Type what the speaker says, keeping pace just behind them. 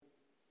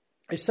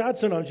It's sad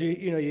sometimes you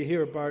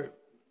hear about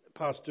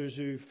pastors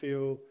who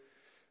feel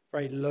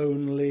very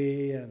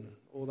lonely and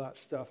all that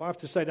stuff. I have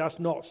to say that's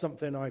not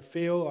something I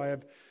feel. I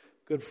have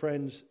good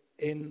friends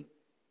in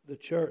the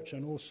church,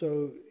 and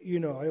also,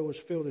 I always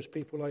feel there's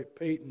people like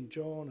Pete and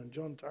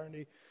John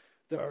Turney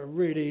that are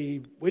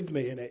really with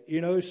me in it,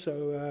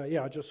 So,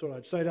 I just thought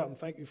I'd say that and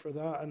thank you for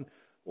that. And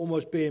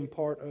almost being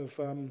part of,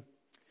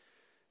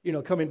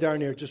 coming down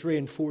here just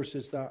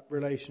reinforces that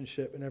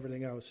relationship and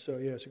everything else. So,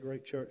 it's a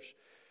great church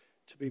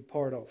to be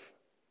part of.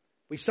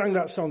 We sang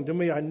that song, didn't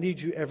we? I need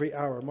you every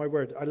hour. My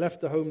word, I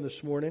left the home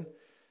this morning.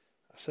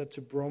 I said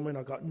to Bronwyn,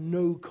 I got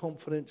no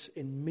confidence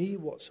in me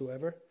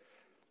whatsoever,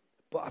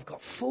 but I've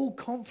got full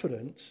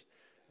confidence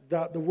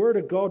that the Word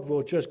of God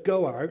will just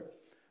go out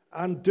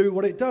and do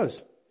what it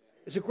does.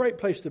 It's a great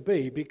place to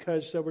be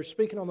because we're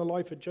speaking on the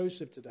life of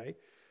Joseph today,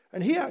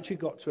 and he actually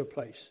got to a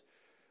place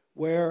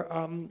where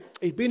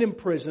he'd been in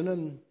prison,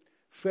 and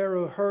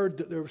Pharaoh heard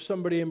that there was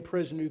somebody in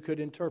prison who could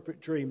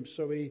interpret dreams,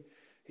 so he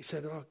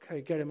said,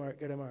 okay, get him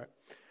out.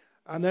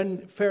 And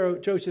then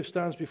Joseph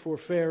stands before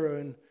Pharaoh,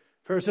 and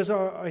Pharaoh says,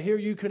 I hear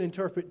you can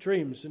interpret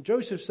dreams. And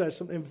Joseph says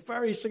something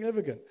very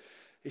significant.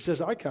 He says,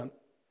 I can't.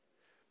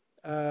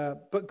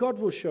 But God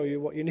will show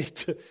you what you need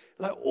to.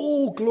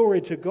 All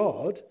glory to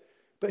God.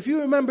 But if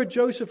you remember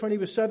Joseph when he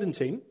was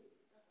 17,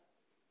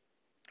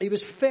 he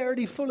was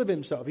fairly full of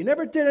himself. He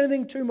never did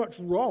anything too much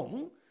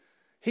wrong.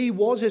 He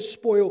was his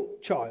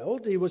spoilt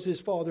child. He was his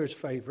father's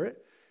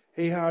favorite.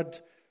 He had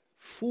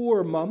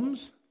 4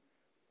 mums,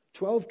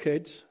 12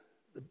 kids,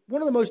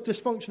 one of the most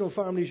dysfunctional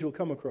families you'll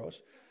come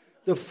across.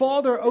 The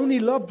father only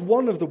loved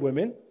one of the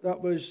women, that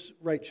was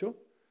Rachel,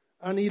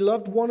 and he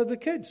loved one of the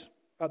kids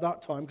at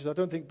that time, because I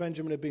don't think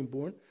Benjamin had been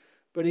born,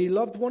 but he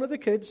loved one of the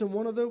kids and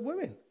one of the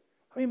women.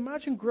 I mean,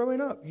 imagine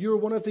growing up, you're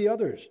one of the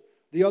others,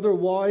 the other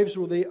wives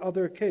or the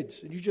other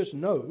kids, and you just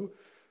know,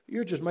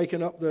 you're just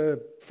making up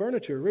the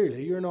furniture,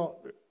 really. You're not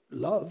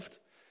loved.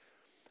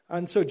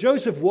 And so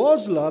Joseph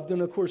was loved,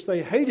 and of course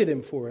they hated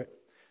him for it.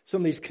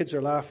 Some of these kids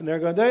are laughing. They're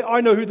going,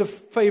 I know who the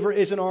favorite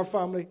is in our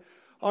family.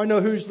 I know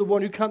who's the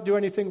one who can't do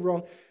anything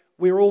wrong.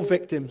 We're all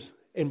victims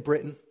in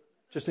Britain.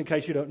 Just in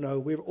case you don't know,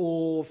 we're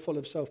all full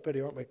of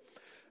self-pity, aren't we?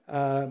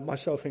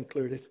 Myself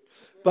included.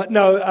 But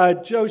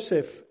no,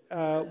 Joseph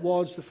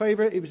was the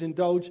favorite. He was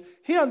indulged.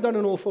 He hadn't done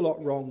an awful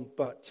lot wrong,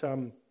 but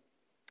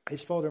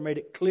his father made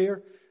it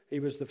clear he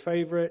was the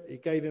favorite. He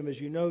gave him,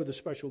 as you know, the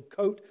special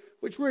coat,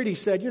 which really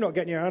said, you're not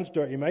getting your hands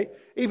dirty, mate.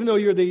 Even though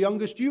you're the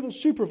youngest, you will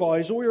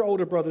supervise all your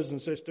older brothers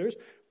and sisters.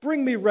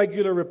 Bring me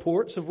regular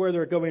reports of where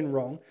they're going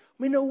wrong.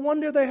 I mean, no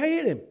wonder they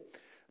hated him.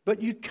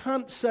 But you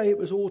can't say it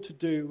was all to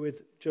do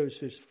with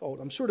Joseph's fault.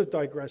 I'm sort of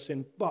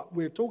digressing, but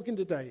we're talking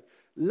today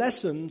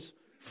lessons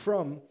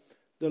from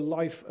the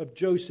life of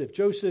Joseph.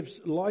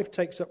 Joseph's life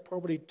takes up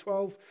probably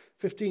 12,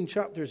 15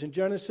 chapters in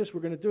Genesis.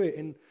 We're going to do it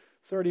in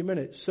 30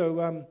 minutes.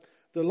 So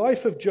the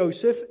life of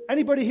Joseph.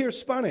 Anybody here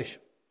Spanish?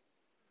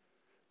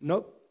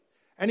 Nope.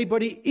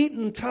 Anybody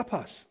eaten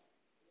tapas?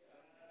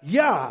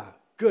 Yeah.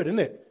 Good, isn't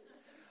it?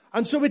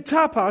 And so with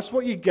tapas,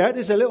 what you get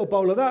is a little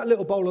bowl of that,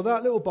 little bowl of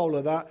that, little bowl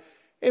of that.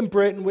 In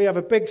Britain, we have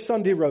a big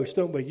Sunday roast,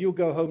 don't we? You'll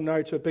go home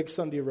now to a big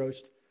Sunday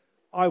roast.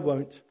 I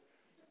won't.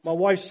 My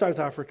wife's South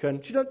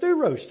African. She don't do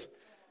roast.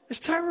 It's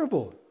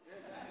terrible.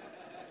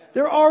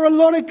 There are a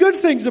lot of good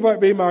things about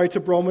being married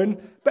to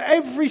Bronwyn, but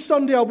every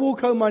Sunday I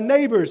walk home, my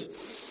neighbours,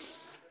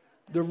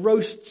 the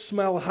roast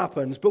smell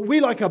happens. But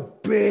we like a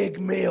big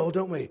meal,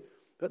 don't we?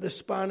 But the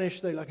Spanish,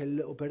 they like a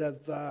little bit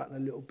of that,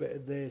 and a little bit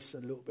of this,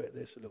 and a little bit of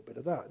this, a little bit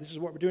of that. This is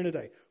what we're doing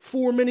today.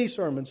 4 mini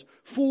sermons,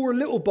 4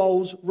 little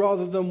bowls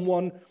rather than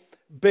one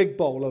big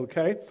bowl,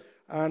 okay?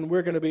 And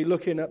we're going to be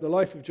looking at the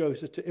life of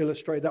Joseph to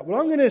illustrate that. Well,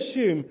 I'm going to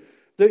assume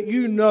that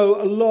you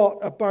know a lot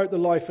about the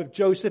life of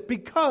Joseph,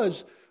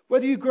 because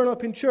whether you've grown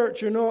up in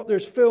church or not,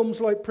 there's films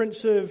like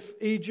Prince of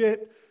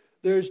Egypt,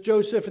 there's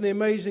Joseph and the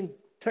Amazing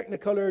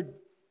Technicolor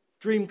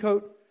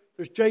Dreamcoat,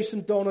 there's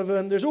Jason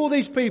Donovan, there's all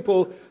these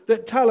people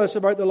that tell us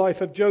about the life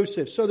of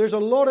Joseph. So there's a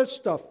lot of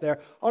stuff there.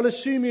 I'll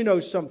assume you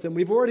know something.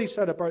 We've already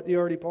said about the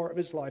early part of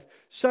his life.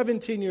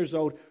 17 years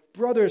old,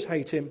 brothers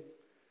hate him,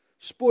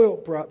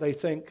 spoilt brat they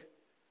think,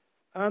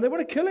 and they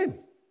want to kill him.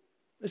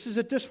 This is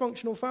a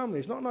dysfunctional family.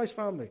 It's not a nice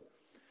family.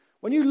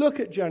 When you look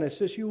at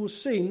Genesis, you will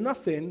see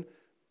nothing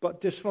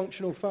but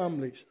dysfunctional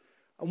families.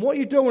 And what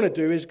you don't want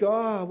to do is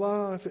go,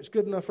 well, if it's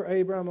good enough for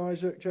Abraham,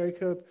 Isaac,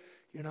 Jacob,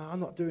 I'm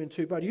not doing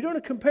too bad. You don't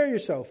want to compare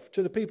yourself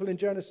to the people in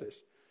Genesis.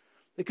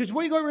 Because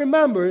what you've got to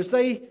remember is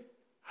they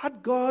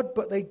had God,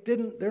 but they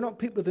didn't. They're not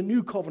people of the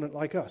new covenant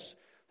like us.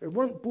 They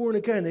weren't born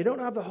again. They don't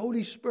have the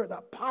Holy Spirit,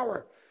 that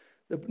power.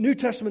 The New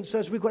Testament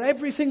says we've got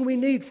everything we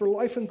need for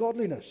life and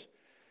godliness.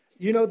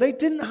 They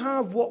didn't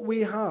have what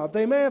we have.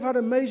 They may have had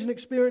amazing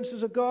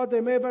experiences of God.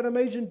 They may have had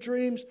amazing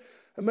dreams,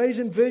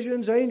 amazing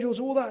visions, angels,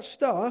 all that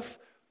stuff.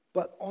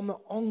 But on the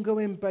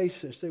ongoing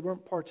basis, they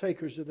weren't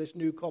partakers of this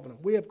new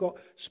covenant. We have got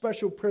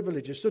special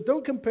privileges. So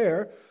don't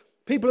compare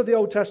people of the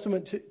Old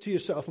Testament to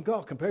yourself and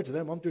go, compared to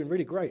them, I'm doing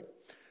really great.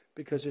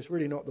 Because it's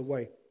really not the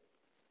way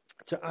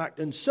to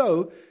act. And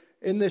so,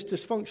 in this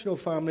dysfunctional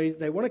family,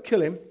 they want to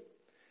kill him.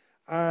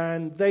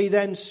 And they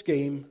then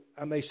scheme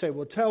and they say,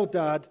 well, tell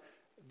Dad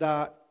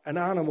that an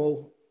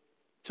animal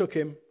took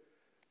him,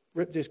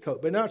 ripped his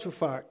coat. But in actual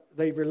fact,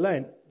 they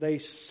relent. They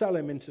sell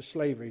him into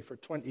slavery for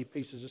 20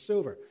 pieces of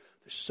silver.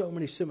 There's so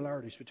many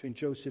similarities between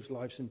Joseph's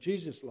life and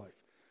Jesus' life.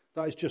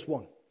 That is just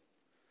one.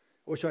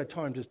 I wish I had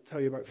time to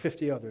tell you about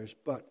 50 others,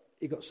 but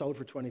he got sold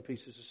for 20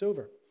 pieces of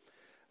silver.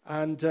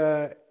 And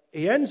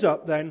he ends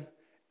up then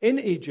in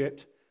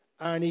Egypt,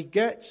 and he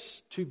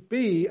gets to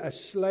be a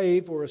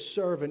slave or a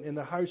servant in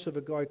the house of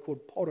a guy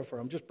called Potiphar.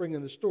 I'm just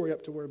bringing the story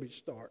up to where we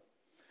start.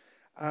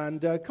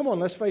 And come on,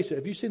 let's face it.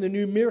 Have you seen the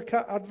new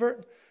Meerkat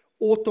advert?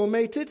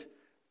 Automated.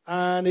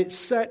 And it's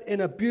set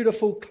in a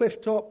beautiful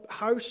clifftop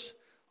house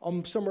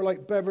on somewhere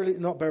like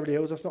not Beverly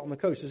Hills, that's not on the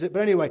coast, is it?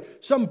 But anyway,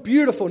 some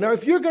beautiful. Now,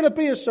 if you're going to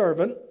be a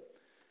servant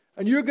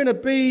and you're going to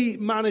be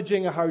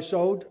managing a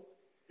household,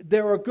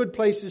 there are good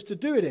places to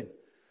do it in.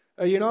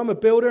 I'm a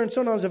builder, and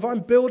sometimes if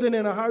I'm building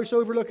in a house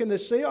overlooking the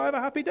sea, I have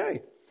a happy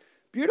day.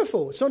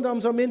 Beautiful.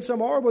 Sometimes I'm in some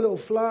horrible little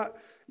flat,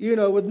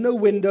 with no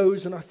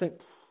windows, and I think...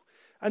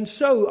 And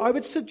so I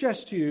would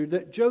suggest to you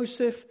that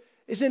Joseph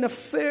is in a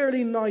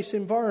fairly nice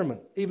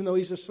environment, even though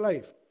he's a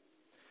slave.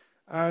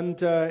 And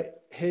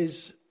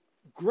his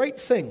great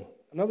thing,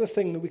 another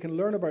thing that we can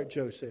learn about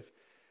Joseph,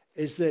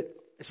 is that,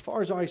 as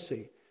far as I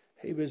see,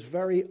 he was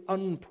very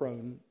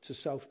unprone to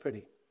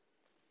self-pity.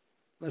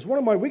 That's one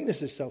of my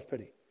weaknesses,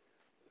 self-pity.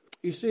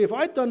 You see, if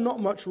I'd done not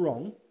much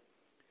wrong,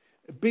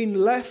 been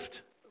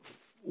left,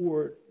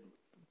 or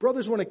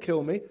brothers want to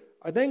kill me,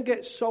 I then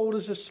get sold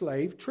as a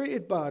slave,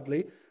 treated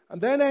badly,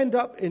 and then end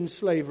up in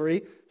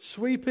slavery,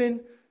 sweeping,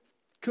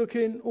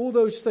 cooking, all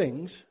those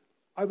things,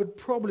 I would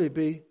probably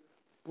be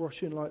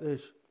brushing like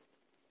this.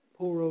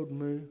 Poor old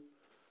me.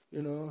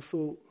 I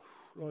thought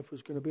life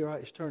was going to be all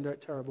right. It's turned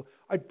out terrible.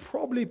 I'd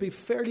probably be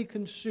fairly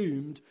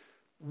consumed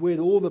with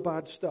all the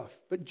bad stuff.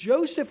 But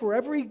Joseph,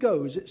 wherever he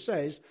goes, it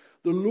says,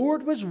 the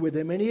Lord was with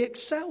him and he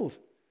excelled.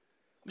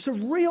 It's a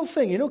real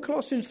thing.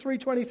 Colossians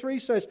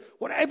 3:23 says,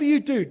 whatever you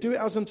do, do it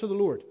as unto the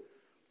Lord.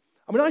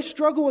 I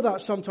struggle with that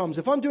sometimes.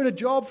 If I'm doing a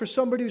job for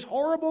somebody who's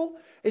horrible,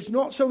 it's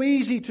not so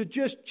easy to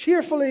just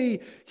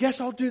cheerfully,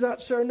 yes, I'll do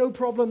that, sir, no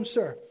problem,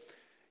 sir.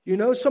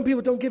 Some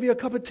people don't give you a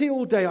cup of tea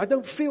all day. I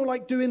don't feel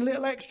like doing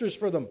little extras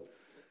for them.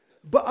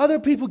 But other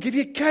people give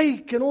you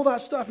cake and all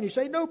that stuff. And you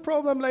say, no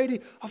problem,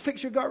 lady. I'll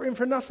fix your gutter in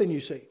for nothing, you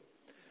see.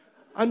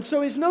 And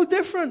so it's no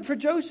different for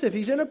Joseph.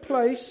 He's in a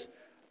place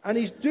and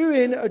he's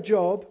doing a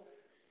job.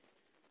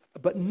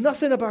 But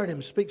nothing about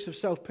him speaks of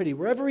self-pity.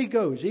 Wherever he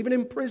goes, even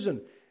in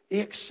prison, he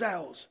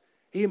excels.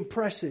 He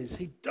impresses.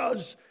 He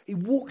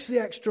walks the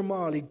extra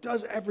mile. He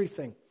does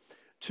everything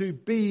to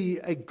be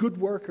a good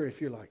worker,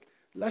 if you like.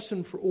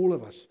 Lesson for all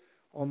of us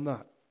on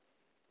that.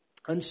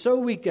 And so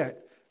we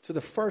get to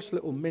the first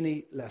little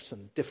mini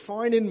lesson.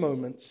 Defining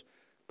moments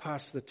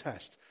pass the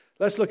test.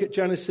 Let's look at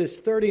Genesis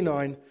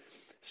 39,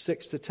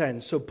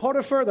 6-10. So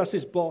Potiphar, that's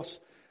his boss,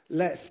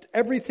 left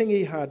everything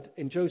he had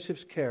in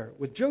Joseph's care.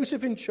 With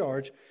Joseph in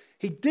charge,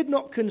 he did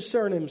not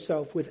concern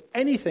himself with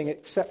anything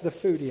except the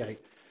food he ate.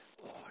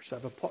 Should I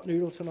have a pot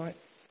noodle tonight?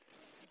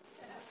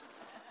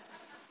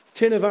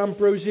 Tin of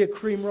ambrosia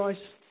cream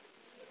rice.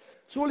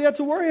 That's all he had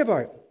to worry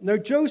about. Now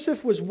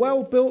Joseph was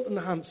well built and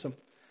handsome.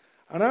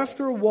 And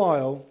after a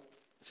while,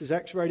 this is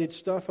X-rated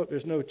stuff. Hope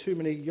there's no too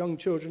many young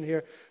children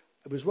here.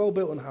 It was well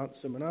built and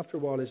handsome. And after a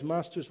while, his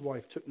master's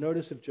wife took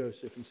notice of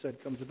Joseph and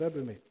said, come to bed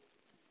with me.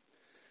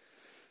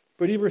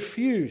 But he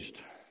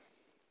refused.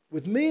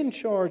 With me in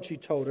charge, he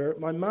told her,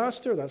 my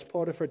master, that's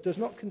Potiphar, does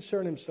not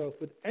concern himself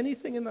with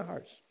anything in the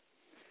house.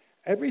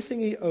 Everything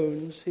he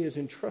owns, he has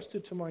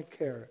entrusted to my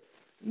care.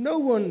 No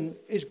one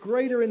is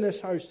greater in this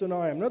house than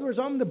I am. In other words,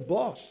 I'm the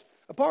boss.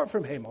 Apart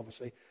from him,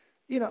 obviously.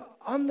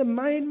 I'm the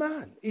main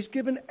man. He's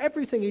given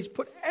everything. He's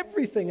put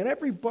everything and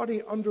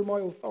everybody under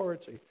my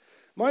authority.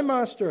 My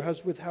master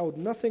has withheld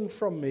nothing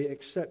from me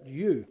except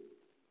you.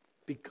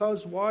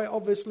 Because, why?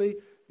 Obviously,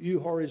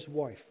 you are his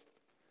wife.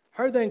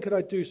 How then could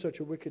I do such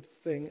a wicked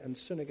thing and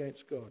sin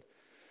against God?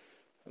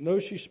 And though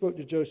she spoke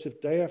to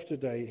Joseph day after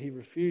day, he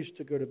refused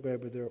to go to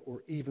bed with her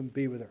or even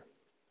be with her.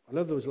 I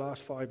love those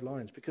last 5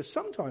 lines because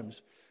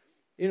sometimes,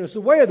 it's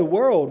the way of the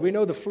world. We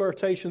know the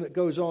flirtation that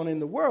goes on in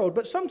the world,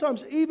 but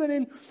sometimes even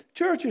in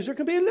churches there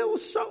can be a little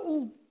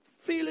subtle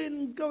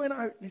feeling going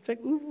out. And you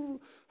think,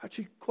 ooh, I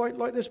actually quite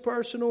like this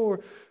person, or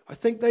I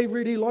think they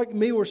really like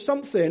me or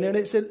something. And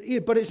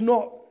but it's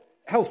not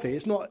healthy.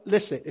 It's not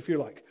licit, if you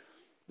like.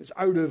 It's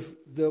out of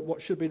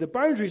what should be the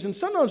boundaries. And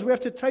sometimes we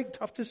have to take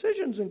tough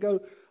decisions and go,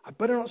 I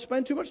better not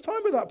spend too much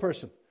time with that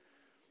person.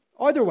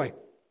 Either way.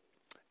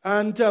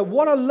 And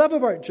what I love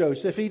about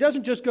Joseph, he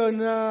doesn't just go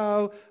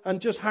no and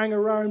just hang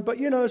around. But,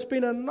 it's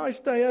been a nice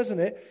day,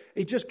 hasn't it?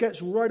 He just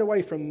gets right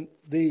away from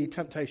the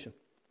temptation.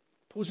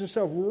 Pulls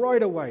himself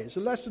right away. It's a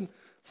lesson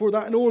for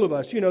that in all of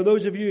us.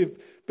 Those of you who've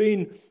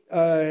been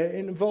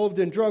involved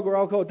in drug or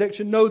alcohol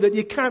addiction know that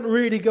you can't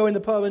really go in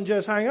the pub and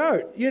just hang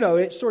out.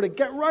 It's sort of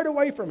get right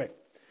away from it.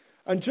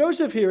 And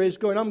Joseph here is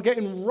going, I'm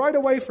getting right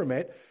away from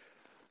it.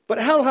 But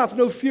hell hath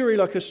no fury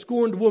like a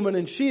scorned woman,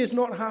 and she is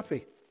not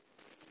happy.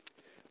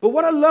 But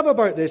what I love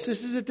about this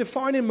is a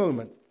defining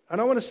moment. And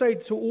I want to say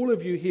to all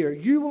of you here,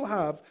 you will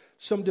have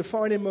some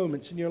defining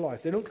moments in your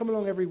life. They don't come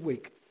along every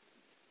week.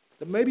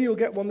 But maybe you'll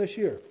get one this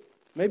year.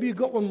 Maybe you've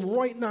got one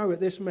right now at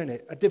this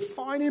minute. A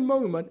defining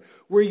moment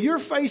where you're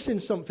facing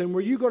something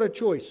where you've got a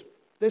choice.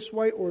 This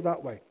way or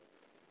that way.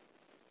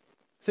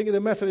 Think of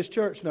the Methodist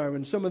Church now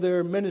and some of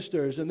their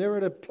ministers, and they're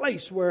at a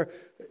place where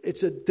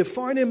it's a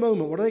defining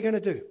moment. What are they going to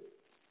do?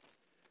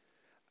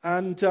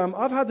 And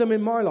I've had them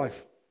in my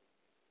life.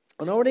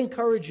 And I would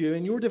encourage you,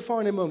 in your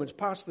defining moments,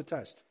 pass the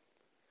test.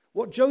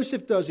 What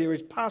Joseph does here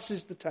is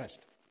passes the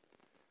test.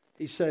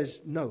 He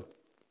says, no.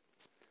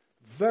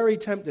 Very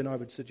tempting, I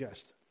would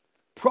suggest.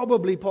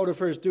 Probably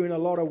Potiphar is doing a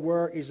lot of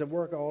work. He's a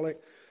workaholic.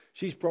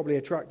 She's probably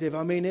attractive.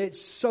 I mean,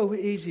 it's so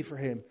easy for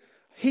him.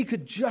 He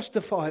could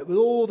justify it with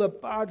all the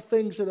bad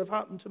things that have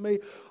happened to me.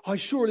 I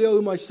surely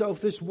owe myself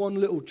this one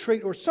little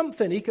treat or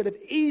something. He could have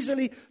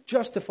easily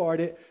justified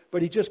it,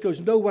 but he just goes,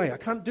 no way, I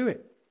can't do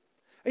it.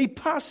 He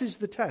passes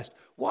the test.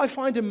 What I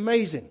find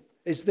amazing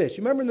is this.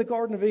 You remember in the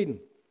Garden of Eden?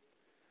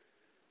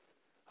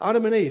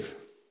 Adam and Eve.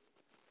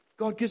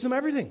 God gives them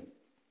everything.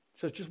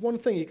 So it's just one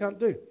thing you can't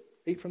do.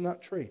 Eat from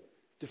that tree.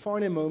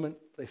 Defining moment,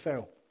 they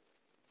fail.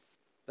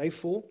 They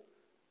fall.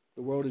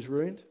 The world is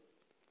ruined.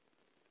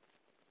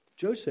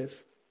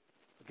 Joseph,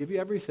 I'll give you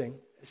everything.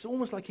 It's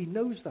almost like he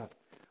knows that.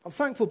 I'm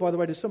thankful, by the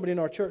way, to somebody in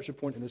our church who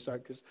pointed this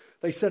out, because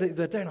they said it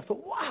the other day, and I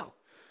thought, wow,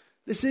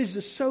 this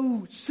is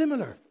so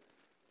similar.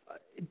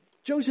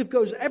 Joseph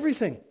goes,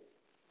 everything.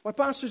 My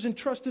pastor's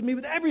entrusted me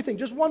with everything,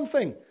 just one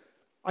thing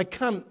I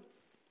can't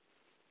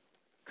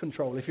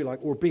control, if you like,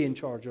 or be in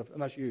charge of,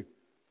 and that's you.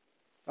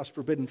 That's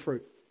forbidden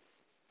fruit.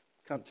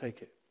 Can't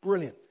take it.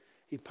 Brilliant.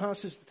 He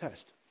passes the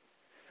test.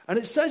 And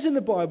it says in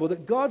the Bible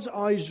that God's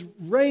eyes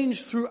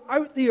range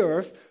throughout the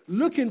earth,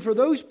 looking for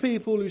those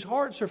people whose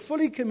hearts are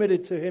fully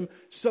committed to Him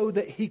so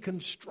that He can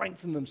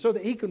strengthen them, so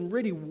that He can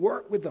really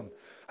work with them.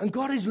 And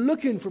God is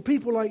looking for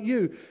people like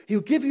you.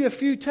 He'll give you a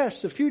few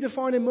tests, a few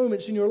defining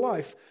moments in your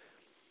life.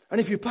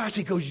 And if you pass,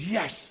 He goes,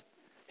 yes,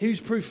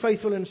 He's proved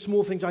faithful in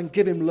small things. I can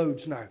give Him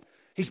loads now.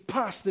 He's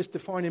passed this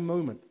defining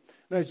moment.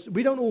 Now,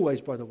 we don't always,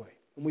 by the way,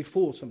 and we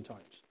fall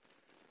sometimes.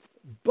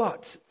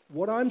 But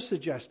what I'm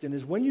suggesting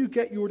is when you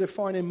get your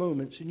defining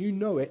moments and you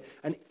know it,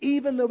 and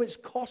even though it's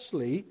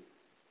costly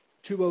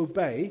to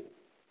obey,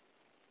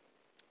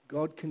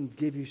 God can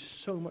give you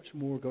so much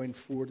more going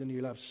forward, and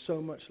you'll have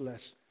so much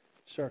less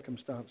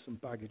circumstance and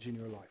baggage in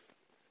your life.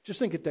 Just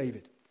think of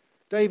David.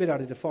 David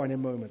had a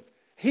defining moment.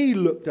 He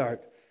looked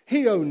out.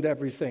 He owned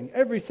everything.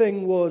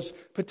 Everything was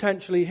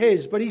potentially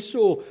his, but he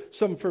saw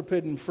some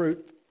forbidden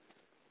fruit.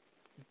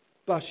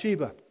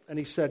 Bathsheba. And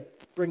he said,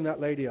 bring that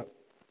lady up.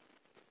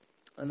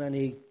 And then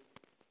he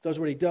does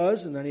what he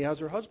does, and then he has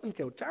her husband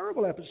killed.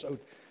 Terrible episode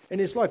in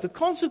his life. The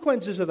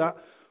consequences of that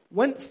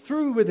went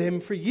through with him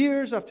for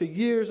years after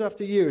years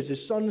after years.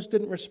 His sons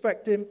didn't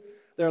respect him.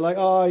 They're like,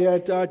 oh yeah,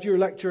 Dad, you're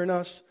lecturing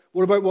us.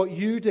 What about what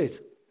you did?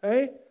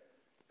 Eh?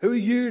 Who are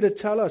you to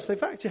tell us? They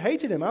actually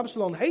hated him.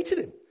 Absalom hated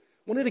him.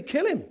 Wanted to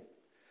kill him.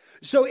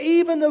 So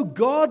even though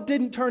God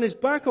didn't turn His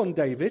back on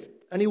David,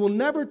 and He will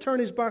never turn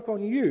His back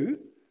on you,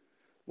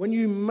 when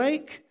you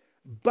make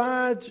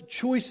bad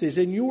choices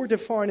in your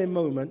defining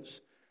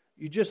moments,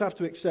 you just have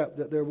to accept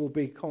that there will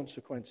be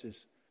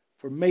consequences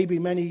for maybe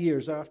many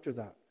years after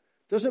that.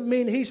 Doesn't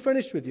mean He's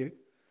finished with you.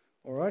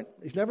 All right?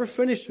 He's never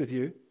finished with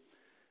you.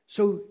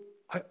 So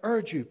I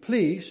urge you,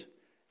 please,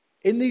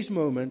 in these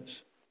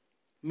moments,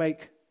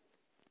 make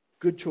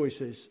good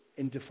choices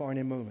in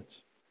defining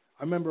moments.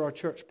 I remember our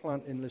church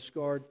plant in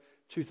Liscard,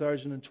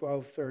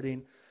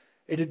 2012-13.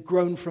 It had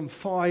grown from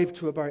 5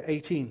 to about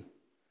 18.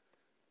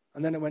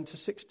 And then it went to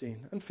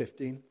 16 and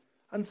 15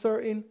 and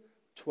 13,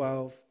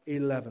 12,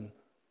 11.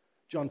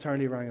 John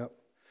Turney rang up.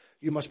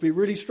 You must be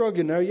really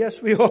struggling now.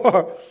 Yes, we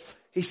are.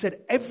 He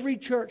said, every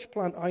church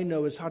plant I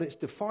know has had its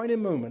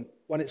defining moment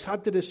when it's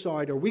had to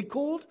decide, are we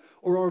called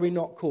or are we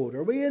not called?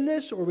 Are we in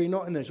this or are we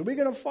not in this? Are we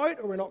going to fight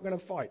or are we not going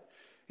to fight?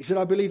 He said,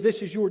 I believe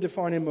this is your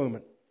defining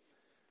moment.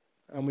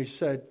 And we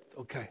said,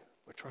 okay,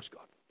 we'll trust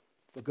God.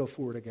 We'll go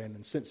forward again.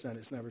 And since then,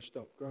 it's never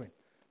stopped growing.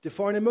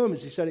 Defining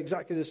moments, he said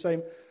exactly the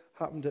same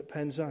happened at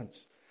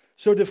Penzance.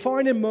 So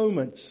defining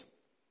moments,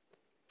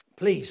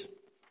 please,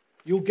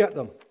 you'll get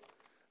them.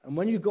 And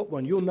when you've got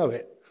one, you'll know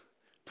it.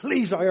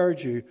 Please, I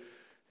urge you,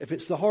 if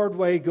it's the hard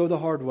way, go the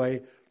hard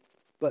way.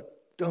 But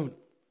don't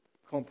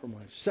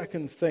compromise.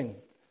 Second thing,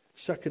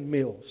 second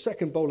meal,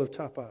 second bowl of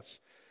tapas.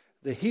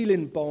 The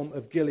healing balm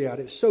of Gilead.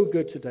 It's so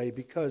good today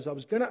because I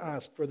was going to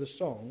ask for the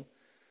song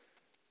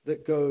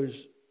that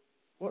goes,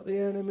 what the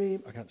enemy,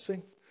 I can't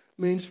sing,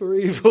 means for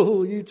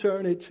evil, you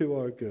turn it to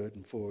our good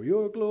and for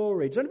your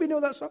glory. Does anybody know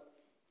that song?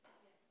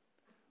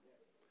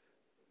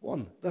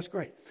 One. That's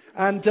great.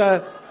 And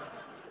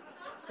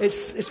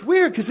it's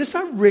weird because it's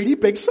a really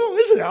big song,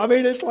 isn't it? I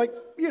mean, it's like,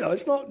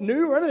 it's not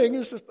new or anything.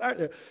 It's just out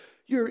there.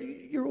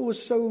 You're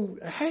always so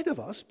ahead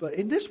of us, but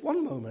in this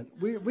one moment,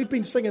 we've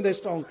been singing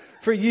this song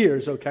for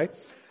years, okay?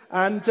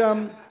 And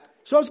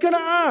so I was going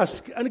to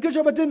ask, and a good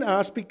job I didn't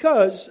ask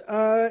because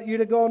you'd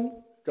have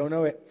gone, don't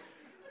know it.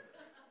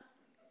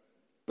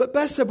 But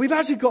Beth said, we've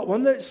actually got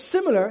one that's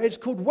similar. It's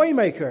called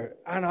Waymaker.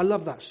 And I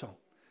love that song.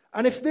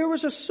 And if there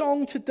was a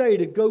song today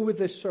to go with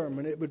this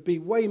sermon, it would be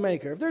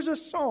Waymaker. If there's a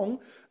song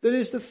that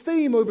is the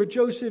theme over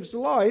Joseph's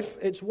life,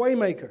 it's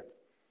Waymaker.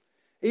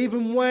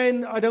 Even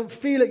when I don't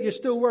feel it, you're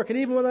still working.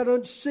 Even when I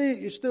don't see it,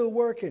 you're still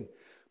working.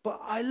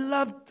 But I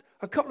loved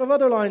a couple of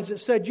other lines that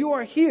said, you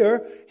are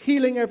here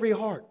healing every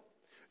heart.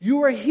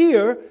 You are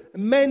here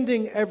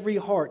mending every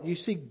heart. You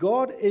see,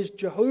 God is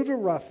Jehovah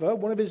Rapha,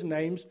 one of his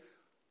names,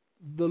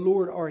 the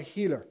Lord our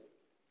healer.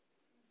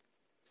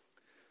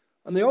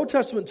 And the Old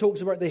Testament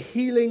talks about the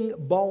healing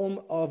balm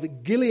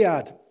of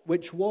Gilead,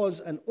 which was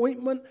an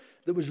ointment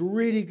that was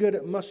really good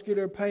at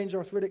muscular pains,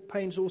 arthritic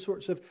pains, all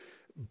sorts of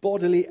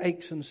bodily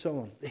aches and so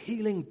on. The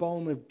healing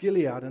balm of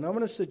Gilead. And I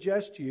want to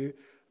suggest to you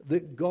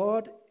that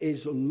God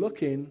is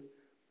looking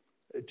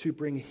to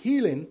bring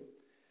healing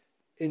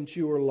into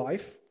your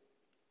life.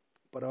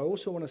 But I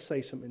also want to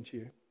say something to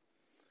you.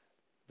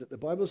 That the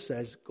Bible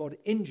says God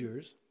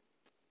injures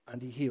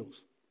and he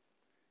heals.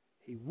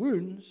 He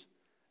wounds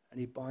and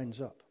he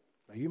binds up.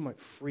 Now you might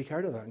freak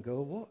out of that and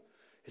go, what?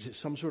 Is it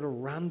some sort of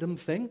random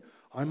thing?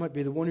 I might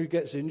be the one who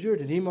gets injured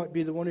and he might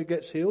be the one who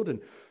gets healed, and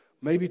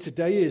maybe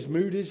today his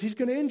mood is he's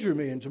going to injure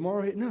me and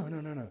tomorrow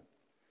No.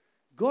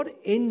 God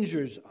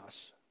injures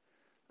us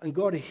and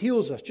God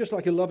heals us just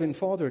like a loving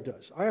father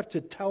does. I have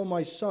to tell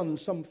my son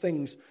some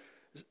things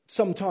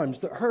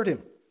sometimes that hurt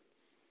him.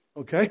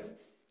 Okay?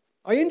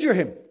 I injure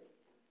him.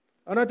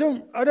 And I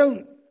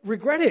don't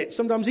regret it.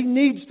 Sometimes he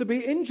needs to be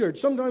injured.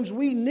 Sometimes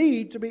we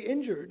need to be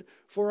injured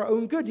for our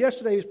own good.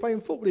 Yesterday he was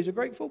playing football. He's a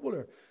great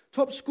footballer.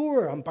 Top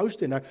scorer. I'm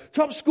boasting now.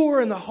 Top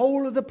scorer in the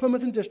whole of the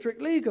Plymouth and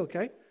District League,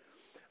 okay?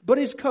 But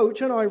his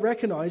coach and I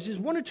recognize there's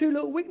one or two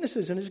little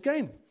weaknesses in his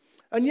game.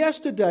 And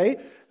yesterday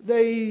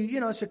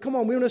I said, come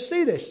on, we want to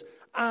see this.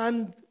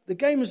 And the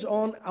game is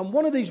on, and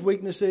one of these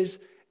weaknesses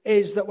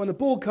is that when the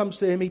ball comes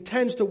to him, he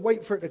tends to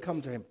wait for it to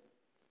come to him.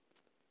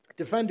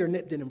 Defender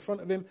nipped in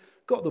front of him,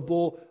 got the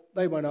ball,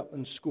 they went up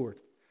and scored.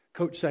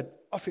 Coach said,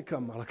 off you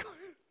come, Malachi.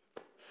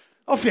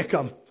 Off you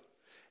come.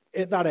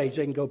 At that age,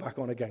 they can go back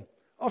on again.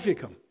 Off you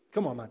come.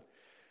 Come on, man.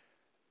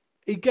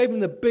 He gave him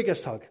the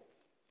biggest hug.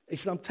 He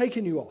said, I'm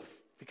taking you off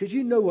because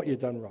you know what you've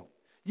done wrong.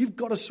 You've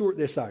got to sort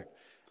this out.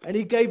 And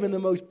he gave him the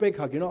most big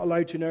hug. You're not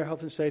allowed to in our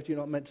health and safety.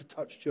 You're not meant to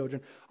touch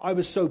children. I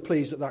was so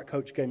pleased that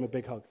coach gave him a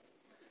big hug.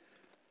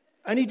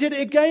 And he did it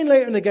again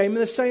later in the game,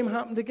 and the same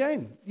happened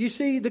again. You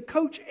see, the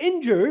coach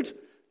injured,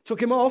 took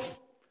him off,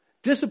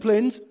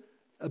 disciplined,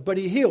 but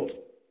he healed.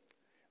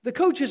 The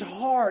coach's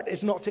heart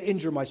is not to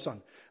injure my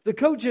son. The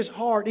coach's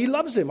heart, he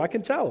loves him, I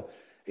can tell.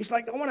 He's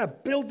like, I want to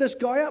build this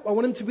guy up. I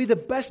want him to be the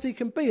best he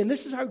can be. And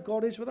this is how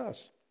God is with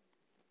us.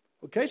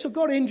 Okay, so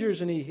God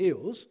injures and he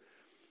heals.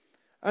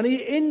 And he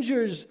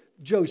injures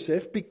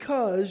Joseph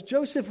because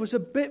Joseph was a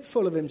bit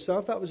full of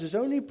himself. That was his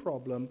only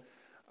problem.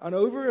 And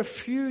over a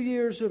few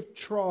years of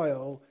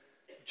trial,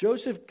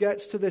 Joseph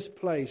gets to this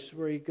place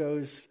where he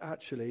goes,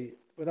 actually,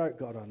 without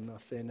God I'm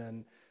nothing,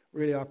 and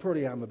really I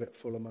probably am a bit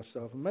full of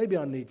myself, and maybe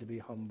I need to be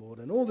humbled,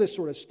 and all this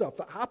sort of stuff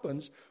that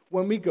happens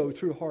when we go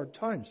through hard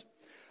times.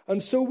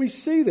 And so we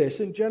see this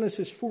in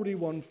Genesis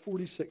 41,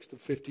 46 to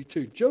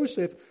 52.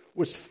 Joseph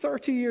was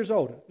 30 years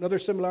old, another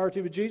similarity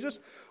with Jesus,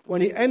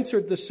 when he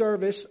entered the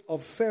service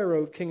of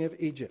Pharaoh, king of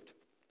Egypt.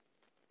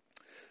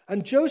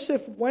 And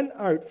Joseph went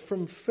out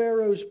from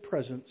Pharaoh's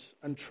presence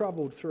and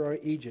traveled throughout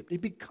Egypt. He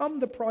became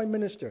the prime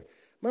minister.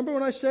 Remember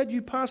when I said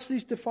you pass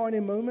these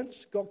defining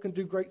moments, God can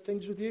do great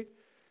things with you?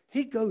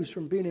 He goes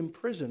from being in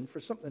prison for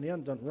something he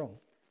hadn't done wrong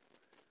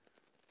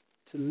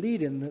to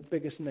leading the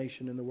biggest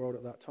nation in the world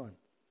at that time.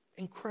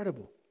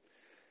 Incredible.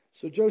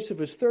 So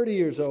Joseph is 30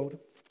 years old,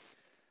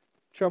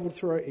 traveled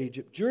throughout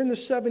Egypt. During the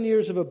 7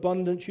 years of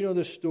abundance, you know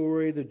the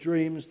story, the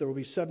dreams, there will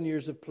be 7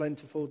 years of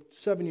plentiful,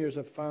 7 years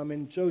of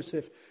famine.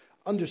 Joseph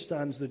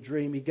understands the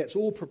dream. He gets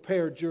all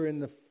prepared during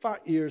the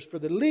fat years for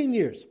the lean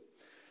years.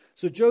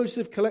 So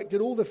Joseph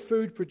collected all the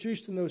food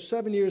produced in those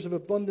 7 years of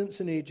abundance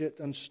in Egypt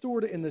and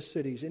stored it in the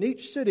cities. In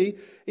each city,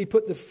 he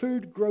put the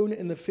food grown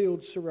in the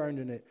fields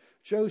surrounding it.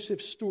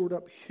 Joseph stored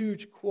up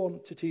huge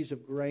quantities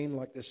of grain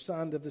like the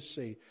sand of the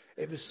sea.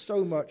 It was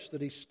so much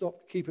that he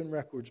stopped keeping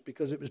records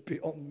because it was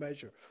beyond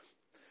measure.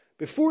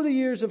 Before the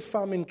years of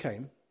famine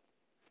came,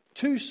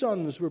 2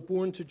 sons were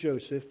born to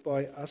Joseph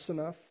by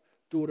Asenath,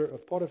 daughter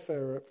of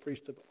Potiphar,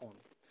 priest of On.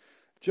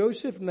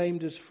 Joseph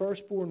named his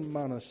firstborn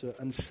Manasseh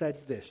and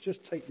said this,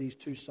 just take these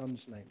 2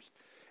 sons' names.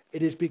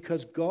 It is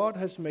because God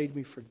has made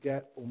me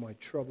forget all my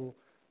trouble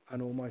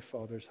and all my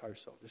father's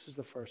household. This is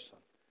the first son.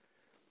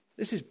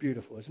 This is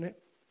beautiful, isn't it?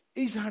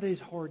 He's had his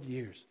hard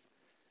years.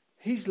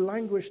 He's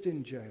languished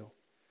in jail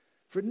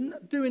for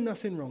doing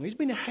nothing wrong. He's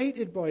been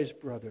hated by his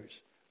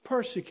brothers,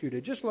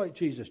 persecuted, just like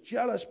Jesus,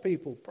 jealous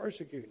people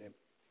persecuting him.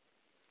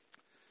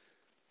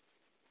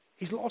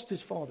 He's lost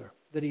his father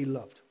that he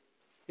loved.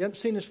 He hasn't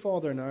seen his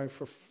father now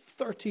for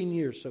 13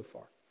 years so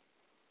far.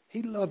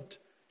 He loved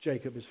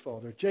Jacob, his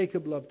father.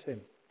 Jacob loved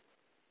him.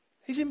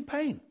 He's in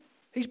pain.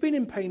 He's been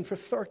in pain for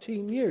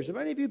 13 years. Have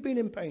any of you been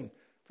in pain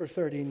for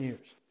 13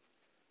 years?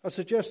 I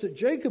suggest that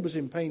Jacob was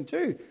in pain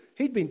too.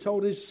 He'd been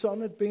told his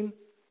son had been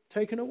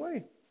taken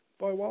away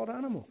by a wild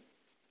animal.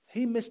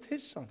 He missed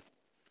his son.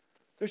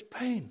 There's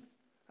pain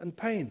and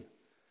pain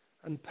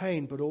and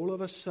pain, but all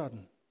of a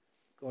sudden,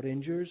 God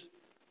injures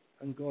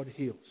and God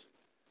heals.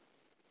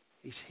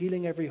 He's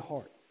healing every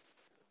heart.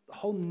 The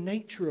whole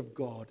nature of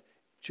God,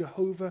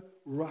 Jehovah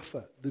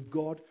Rapha, the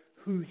God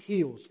who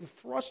heals. The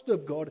thrust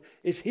of God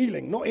is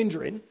healing, not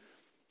injuring.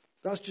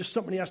 That's just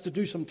something he has to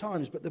do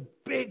sometimes. But the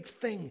big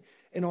thing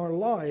in our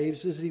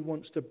lives is he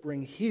wants to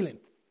bring healing.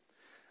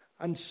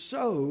 And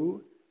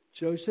so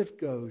Joseph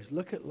goes,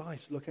 look at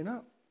life, looking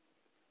up.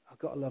 I've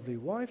got a lovely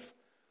wife.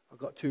 I've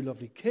got 2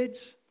 lovely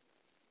kids.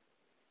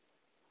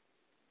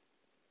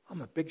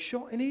 I'm a big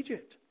shot in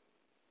Egypt.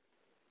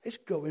 It's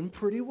going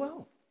pretty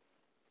well.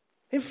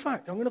 In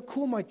fact, I'm going to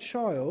call my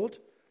child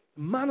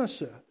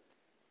Manasseh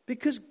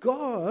because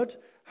God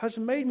has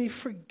made me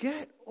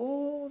forget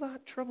all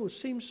that trouble. It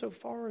seems so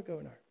far ago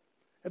now.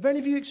 Have any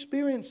of you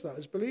experienced that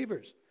as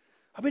believers?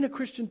 I've been a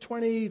Christian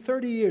 20,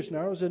 30 years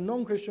now. I was a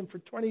non-Christian for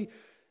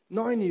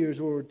 29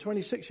 years or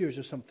 26 years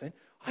or something.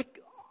 I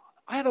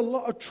had a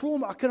lot of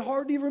trauma. I can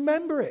hardly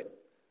remember it.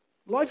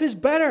 Life is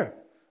better.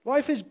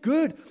 Life is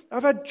good.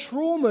 I've had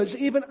traumas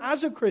even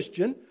as a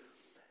Christian.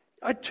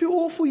 I had 2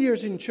 awful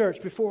years in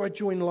church before I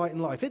joined Light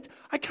and Life.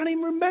 I can't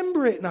even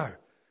remember it now.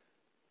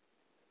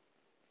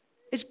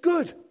 It's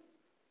good.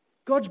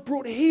 God's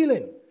brought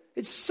healing.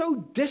 It's so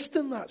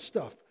distant, that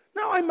stuff.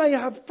 Now I may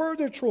have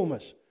further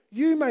traumas.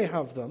 You may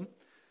have them.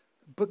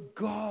 But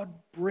God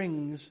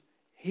brings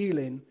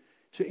healing.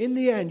 So in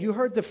the end, you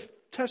heard the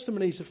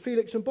testimonies of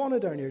Felix and Bonner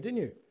down here, didn't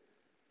you?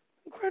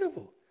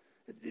 Incredible.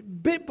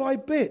 Bit by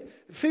bit.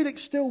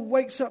 Felix still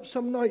wakes up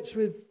some nights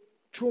with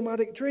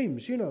traumatic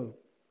dreams,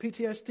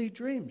 PTSD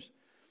dreams.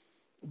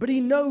 But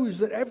he knows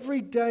that every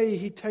day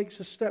he takes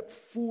a step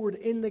forward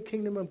in the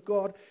kingdom of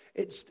God,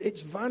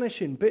 it's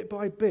vanishing bit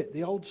by bit,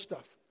 the old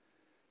stuff,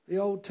 the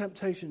old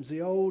temptations,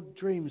 the old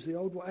dreams, the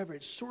old whatever.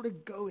 It's sort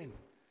of going.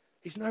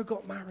 He's now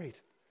got married.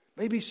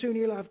 Maybe soon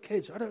he'll have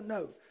kids. I don't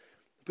know.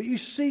 But you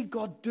see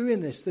God doing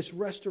this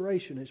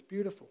restoration. It's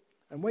beautiful.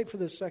 And wait for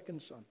the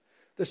second son.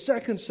 The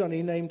second son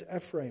he named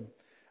Ephraim.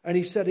 And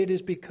he said, it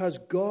is because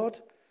God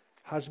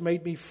has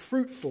made me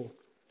fruitful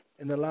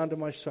in the land of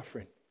my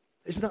suffering.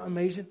 Isn't that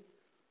amazing?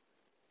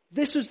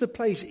 This is the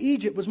place.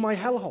 Egypt was my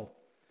hellhole.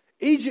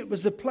 Egypt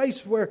was the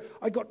place where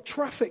I got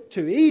trafficked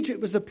to. Egypt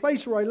was the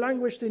place where I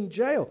languished in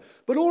jail.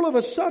 But all of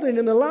a sudden,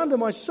 in the land of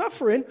my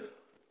suffering,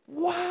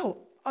 wow,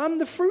 I'm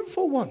the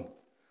fruitful one.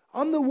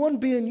 I'm the one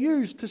being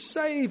used to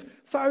save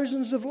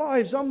thousands of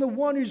lives. I'm the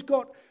one who's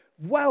got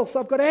wealth.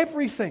 I've got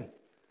everything.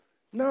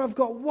 Now I've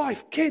got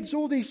wife, kids,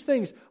 all these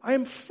things. I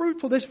am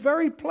fruitful. This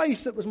very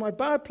place that was my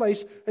bad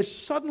place has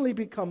suddenly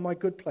become my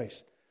good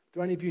place.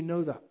 Do any of you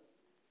know that?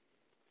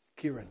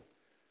 Kieran.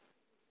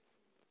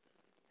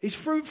 He's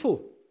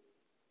fruitful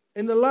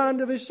in the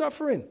land of his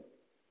suffering.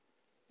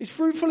 He's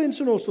fruitful in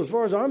St. Austell, as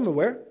far as I'm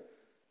aware.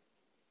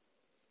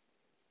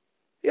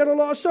 He had a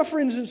lot of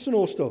sufferings in St.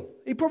 Austell.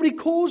 He probably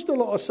caused a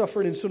lot of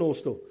suffering in St.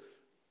 Austell.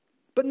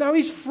 But now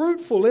he's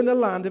fruitful in the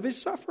land of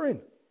his suffering.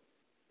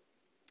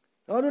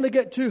 Now, I don't want to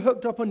get too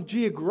hooked up on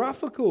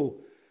geographical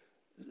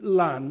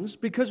lands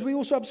because we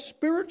also have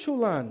spiritual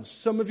lands.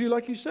 Some of you,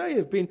 like you say,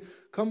 have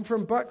come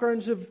from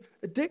backgrounds of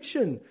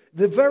addiction.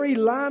 The very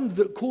land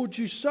that caused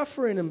you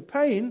suffering and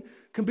pain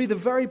can be the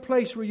very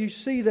place where you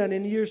see then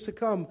in years to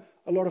come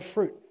a lot of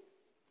fruit.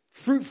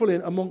 Fruitful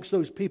in amongst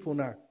those people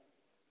now.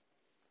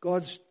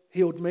 God's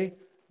healed me.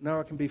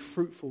 Now I can be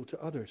fruitful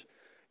to others.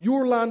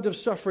 Your land of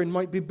suffering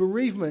might be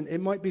bereavement.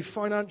 It might be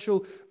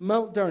financial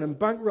meltdown and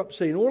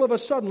bankruptcy. And all of a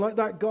sudden, like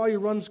that guy who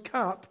runs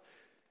CAP,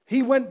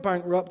 he went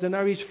bankrupt and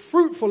now he's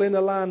fruitful in the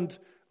land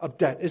of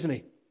debt, isn't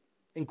he?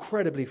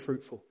 Incredibly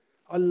fruitful.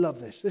 I love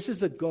this. This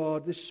is a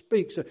God, this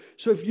speaks.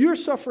 So if you're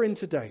suffering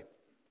today,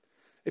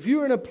 if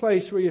you're in a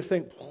place where you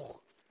think,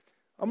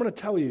 I'm going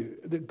to tell you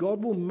that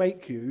God will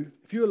make you,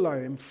 if you allow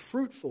him,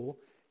 fruitful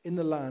in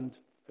the land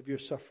of your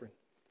suffering.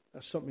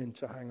 That's something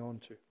to hang on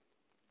to.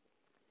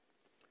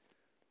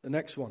 The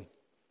next one,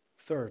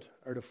 3rd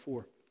out of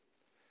 4.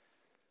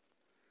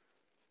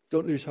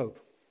 Don't lose hope.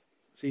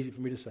 It's easy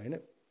for me to say, isn't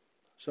it?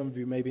 Some of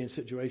you may be in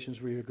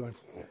situations where you're going,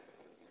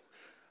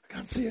 I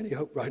can't see any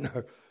hope right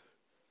now.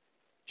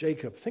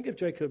 Jacob. Think of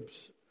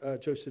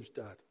Joseph's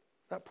dad.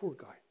 That poor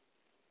guy.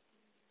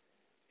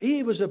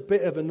 He was a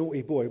bit of a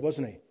naughty boy,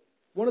 wasn't he?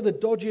 One of the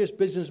dodgiest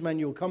businessmen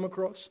you'll come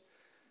across.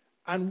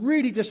 And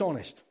really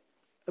dishonest.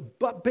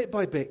 But bit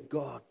by bit,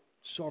 God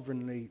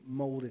sovereignly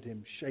molded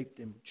him, shaped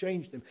him,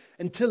 changed him,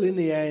 until in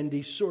the end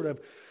he sort of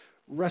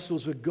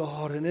wrestles with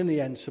God and in the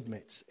end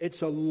submits.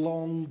 It's a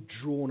long,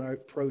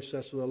 drawn-out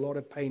process with a lot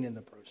of pain in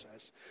the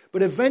process.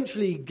 But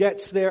eventually he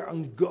gets there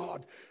and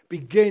God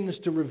begins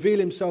to reveal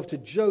himself to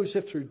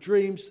Jacob through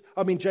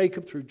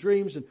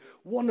dreams and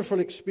wonderful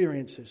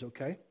experiences,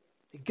 okay?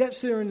 He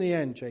gets there in the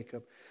end,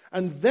 Jacob.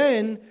 And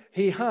then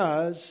he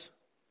has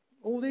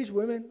all these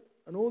women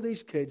and all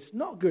these kids,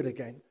 not good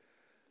again.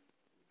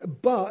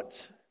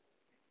 But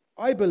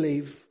I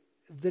believe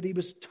that he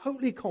was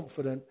totally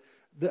confident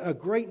that a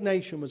great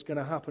nation was going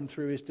to happen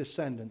through his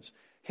descendants.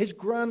 His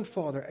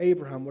grandfather,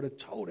 Abraham, would have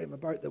told him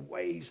about the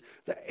ways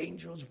that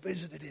angels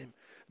visited him.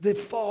 The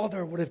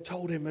father would have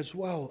told him as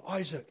well,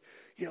 Isaac,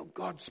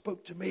 God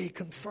spoke to me,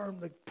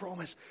 confirmed the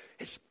promise.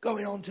 It's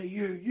going on to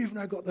you. You've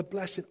now got the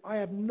blessing. I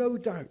have no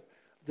doubt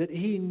that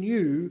he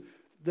knew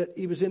that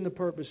he was in the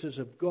purposes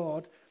of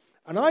God.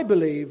 And I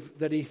believe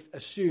that he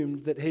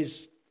assumed that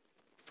his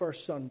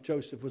first son,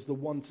 Joseph, was the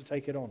one to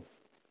take it on.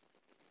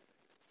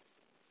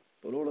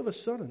 But all of a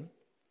sudden,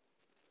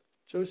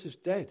 Joseph's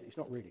dead. He's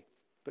not really.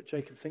 But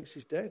Jacob thinks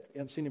he's dead. He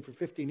hasn't seen him for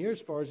 15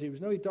 years, as far as he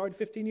was. No, he died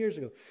 15 years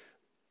ago.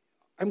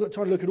 I haven't got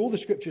time to look at all the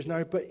scriptures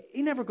now, but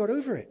he never got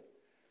over it.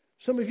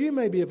 Some of you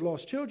maybe have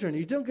lost children.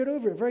 You don't get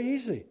over it very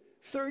easily.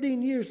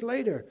 13 years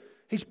later,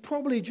 he's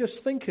probably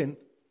just thinking,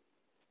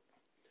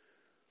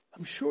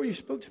 I'm sure you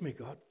spoke to me,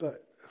 God,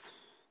 but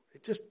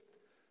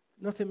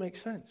nothing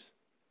makes sense.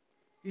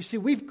 You see,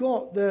 we've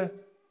got the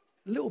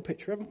little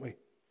picture, haven't we?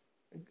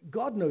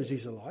 God knows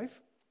he's alive,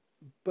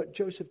 but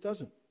Joseph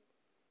doesn't.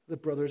 The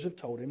brothers have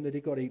told him that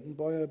he got eaten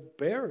by a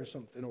bear or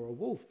something, or a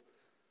wolf,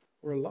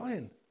 or a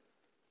lion.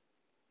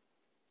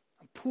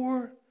 And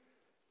poor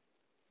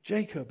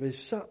Jacob is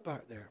sat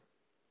back there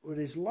with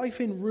his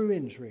life in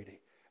ruins, really.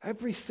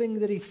 Everything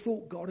that he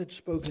thought God had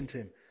spoken to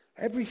him.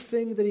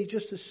 Everything that he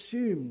just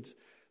assumed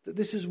that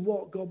this is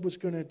what God was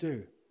going to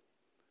do.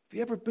 Have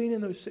you ever been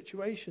in those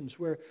situations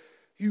where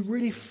you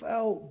really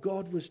felt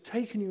God was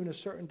taking you in a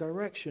certain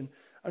direction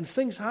and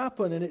things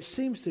happen and it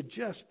seems to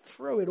just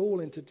throw it all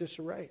into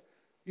disarray?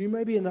 You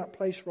may be in that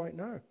place right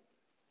now.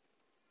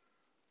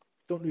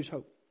 Don't lose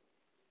hope.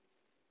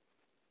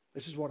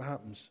 This is what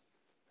happens.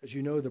 As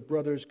you know, the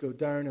brothers go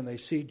down and they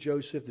see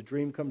Joseph. The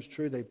dream comes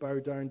true. They bow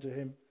down to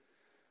him.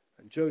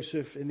 And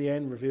Joseph, in the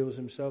end, reveals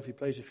himself. He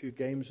plays a few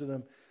games with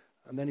them.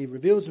 And then he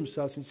reveals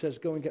himself and he says,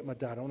 go and get my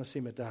dad. I want to see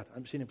my dad. I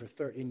haven't seen him for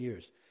 13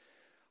 years.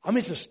 I mean,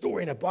 it's a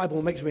story in the Bible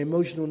that makes me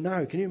emotional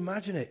now. Can you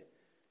imagine it?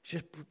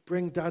 Just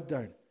bring dad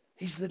down.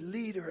 He's the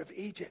leader of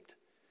Egypt.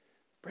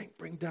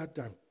 Bring dad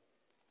down.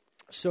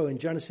 So in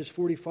Genesis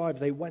 45,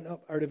 they went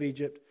up out of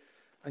Egypt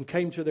and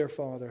came to their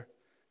father,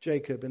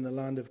 Jacob, in the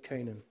land of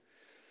Canaan.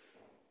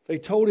 They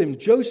told him,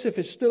 Joseph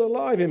is still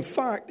alive. In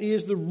fact, he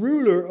is the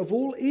ruler of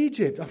all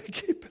Egypt. I mean,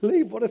 can you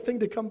believe what a thing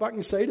to come back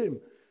and say to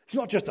him? He's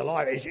not just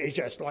alive. He's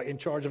just like in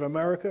charge of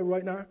America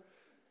right now.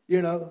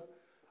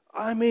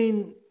 I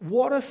mean,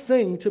 what a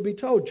thing to be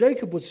told.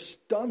 Jacob was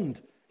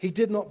stunned. He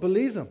did not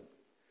believe them.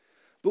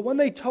 But when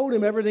they told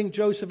him everything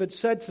Joseph had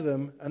said to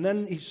them, and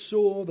then he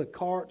saw the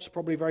carts,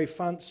 probably very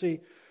fancy,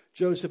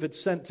 Joseph had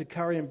sent to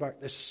carry him back,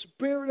 the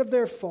spirit of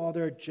their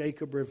father,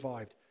 Jacob,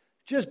 revived.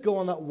 Just go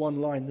on that one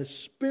line. The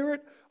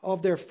spirit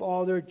of their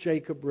father,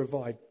 Jacob,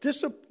 revived.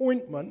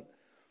 Disappointment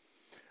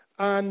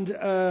and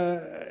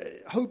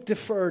hope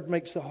deferred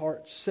makes the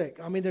heart sick.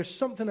 I mean, there's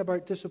something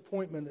about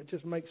disappointment that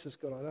just makes us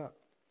go like that.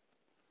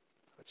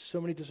 I've had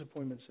so many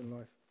disappointments in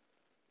life.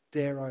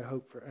 Dare I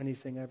hope for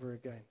anything ever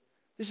again?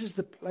 This is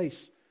the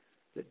place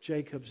that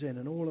Jacob's in,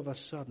 and all of a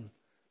sudden,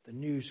 the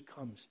news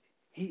comes.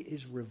 He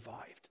is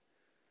revived.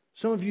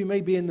 Some of you may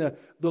be in the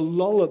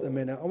lull at the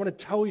minute. I want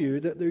to tell you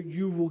that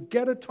you will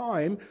get a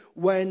time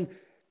when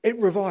it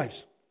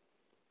revives.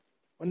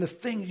 When the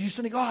thing, you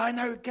suddenly go, I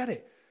now get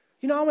it.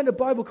 I went to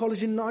Bible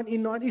college in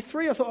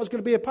 1993. I thought I was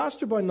going to be a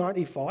pastor by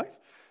 95.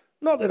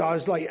 Not that I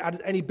was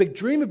had any big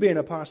dream of being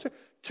a pastor.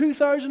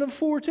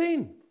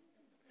 2014.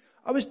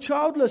 I was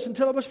childless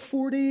until I was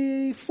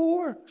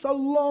 44. It's a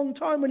long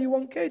time when you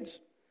want kids.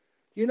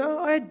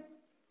 I had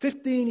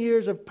 15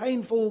 years of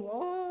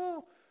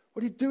painful,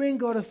 what are you doing,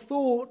 God? I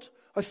thought.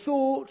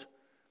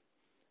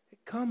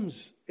 It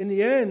comes in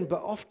the end,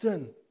 but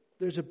often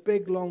there's a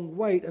big, long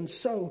wait. And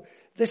so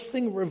this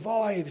thing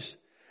revives.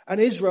 And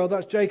Israel,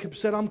 that's Jacob,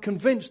 said, I'm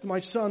convinced my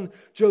son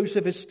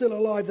Joseph is still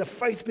alive. The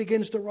faith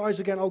begins to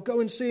rise again. I'll go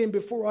and see him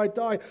before I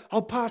die.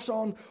 I'll pass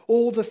on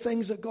all the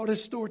things that God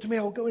has stored to me.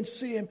 I'll go and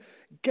see him.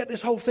 Get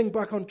this whole thing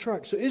back on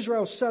track. So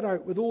Israel set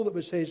out with all that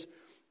was his.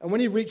 And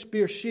when he reached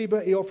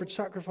Beersheba, he offered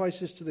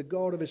sacrifices to the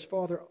God of his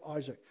father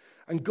Isaac.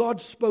 And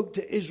God spoke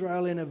to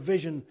Israel in a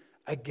vision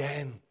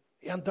again.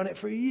 He hadn't done it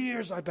for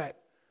years, I bet.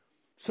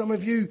 Some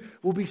of you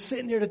will be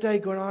sitting there today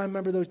going, I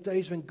remember those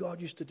days when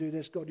God used to do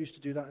this, God used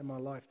to do that in my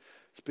life.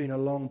 It's been a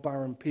long,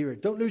 barren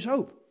period. Don't lose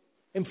hope.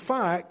 In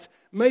fact,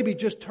 maybe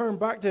just turn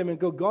back to him and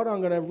go, God,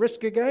 I'm going to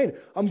risk again.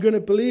 I'm going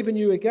to believe in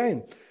you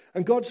again.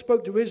 And God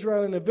spoke to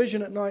Israel in a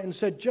vision at night and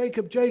said,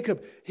 Jacob,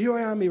 Jacob, here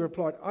I am, he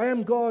replied. I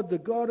am God, the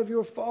God of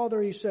your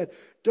father, he said.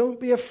 Don't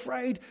be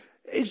afraid.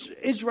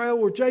 Israel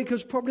or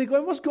Jacob's probably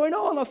going, what's going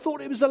on? I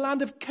thought it was the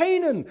land of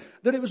Canaan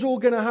that it was all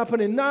going to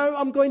happen in. Now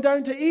I'm going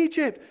down to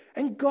Egypt.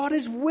 And God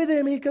is with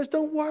him. He goes,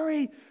 don't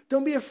worry.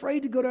 Don't be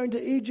afraid to go down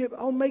to Egypt.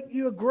 I'll make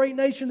you a great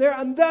nation there.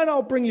 And then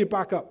I'll bring you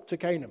back up to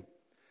Canaan.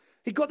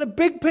 He got the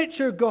big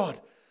picture, God.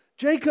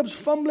 Jacob's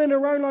fumbling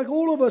around like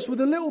all of us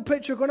with a little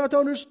picture going, I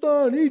don't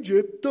understand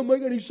Egypt. Don't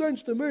make any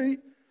sense to me.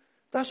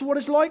 That's what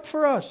it's like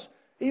for us.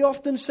 He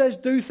often says,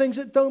 do things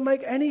that don't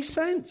make any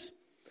sense.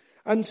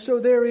 And so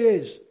there he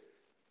is.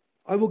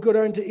 I will go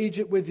down to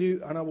Egypt with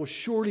you and I will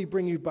surely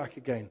bring you back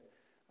again.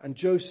 and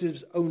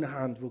Joseph's own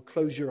hand will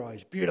close your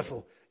eyes.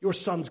 Beautiful. Your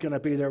son's going to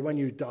be there when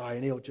you die,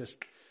 and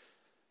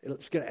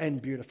it's going to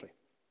end beautifully.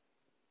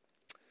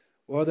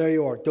 Well, there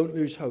you are. Don't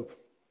lose hope.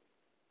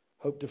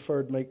 Hope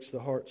deferred makes the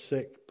heart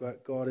sick,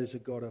 but God is a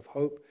God of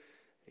hope.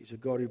 He's a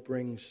God who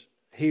brings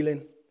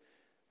healing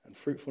and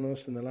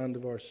fruitfulness in the land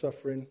of our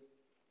suffering.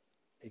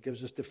 He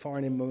gives us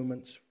defining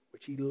moments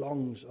which he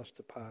longs us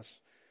to pass.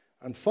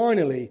 And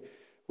finally,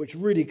 which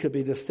really could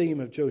be the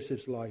theme of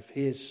Joseph's life,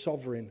 he is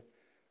sovereign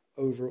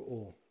over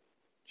all.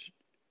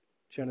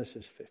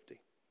 Genesis 50,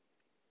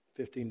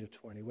 15 to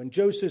 20. When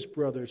Joseph's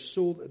brothers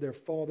saw that their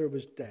father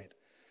was dead,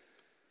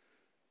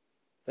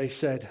 they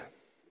said,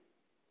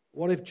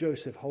 "What if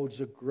Joseph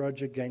holds a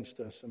grudge against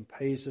us and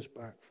pays us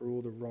back for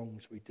all the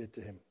wrongs we did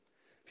to him?"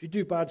 If you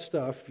do bad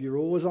stuff, you're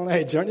always on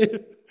edge, aren't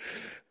you?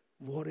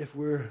 What if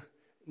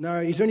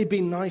No, he's only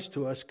been nice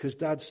to us because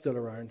Dad's still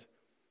around.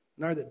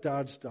 Now that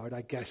Dad's died,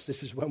 I guess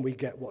this is when we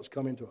get what's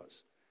coming to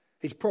us.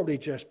 He's probably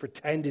just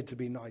pretended to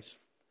be nice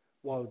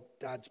while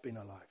Dad's been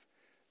alive.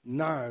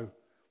 Now,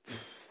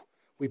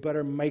 we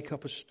better make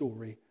up a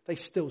story. They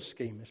still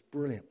scheme. It's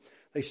brilliant.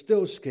 They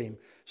still scheme.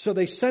 So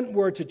they sent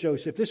word to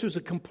Joseph. This was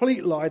a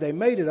complete lie. They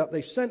made it up.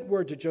 They sent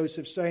word to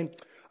Joseph saying,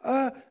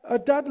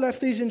 Dad left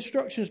these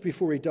instructions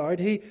before he died.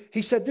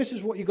 He said, this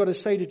is what you've got to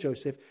say to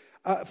Joseph.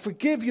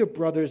 Forgive your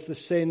brothers the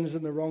sins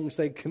and the wrongs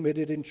they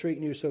committed in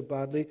treating you so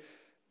badly.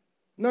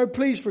 No,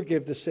 please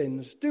forgive the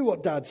sins. Do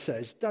what Dad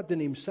says. Dad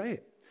didn't even say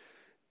it.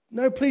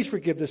 No, please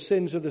forgive the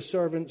sins of the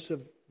servants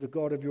of the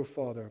God of your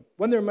father.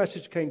 When their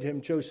message came to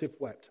him, Joseph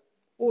wept.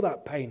 All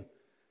that pain.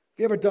 Have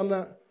you ever done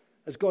that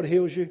as God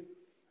heals you?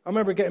 I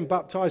remember getting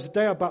baptized. The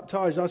day I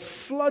baptized, I was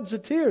floods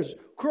of tears,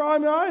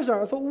 crying my eyes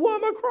out. I thought,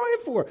 what am I crying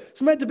for?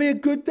 It's meant to be a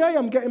good day.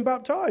 I'm getting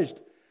baptized.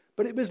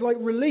 But it was like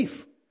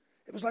relief.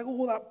 It was like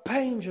all that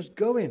pain just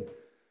going.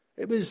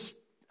 It was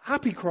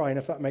happy crying,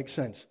 if that makes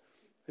sense.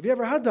 Have you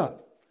ever had that?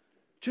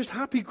 Just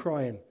happy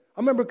crying. I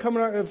remember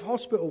coming out of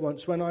hospital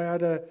once when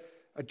I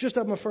just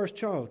had my first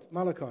child,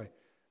 Malachi.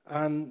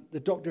 And the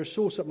doctor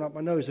saw something up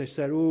my nose. They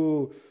said,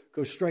 go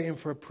straight in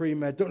for a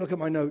pre-med. Don't look at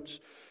my notes.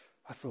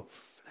 I thought,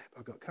 flip,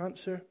 I've got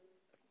cancer.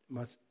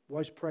 My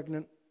wife's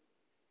pregnant.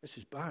 This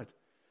is bad.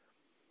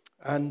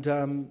 And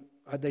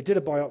they did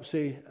a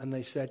biopsy and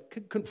they said,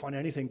 couldn't find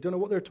anything. Don't know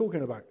what they're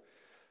talking about.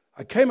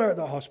 I came out of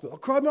the hospital. I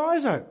cried my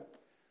eyes out.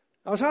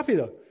 I was happy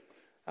though.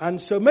 And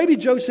so maybe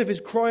Joseph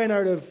is crying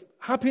out of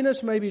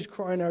happiness. Maybe he's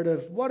crying out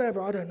of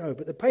whatever. I don't know.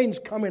 But the pain's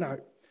coming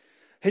out.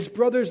 His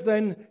brothers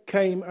then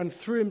came and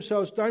threw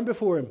themselves down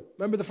before him.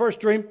 Remember the first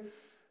dream?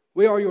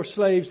 We are your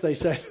slaves, they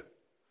said.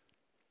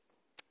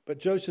 But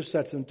Joseph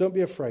said to them, don't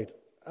be afraid.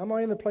 Am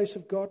I in the place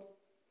of God?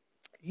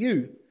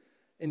 You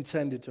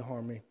intended to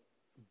harm me,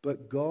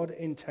 but God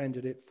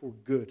intended it for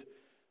good,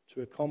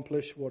 to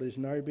accomplish what is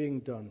now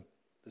being done,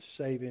 the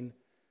saving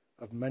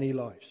of many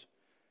lives.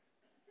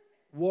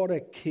 What a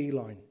key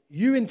line.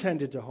 You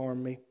intended to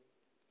harm me,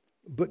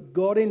 but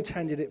God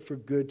intended it for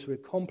good, to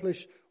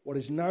accomplish what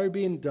is now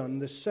being done,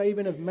 the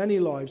saving of many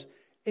lives,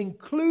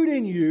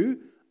 including you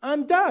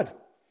and Dad.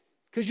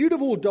 Because you'd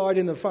have all died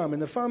in the famine.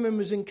 The famine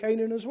was in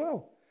Canaan as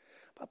well.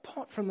 But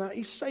apart from that,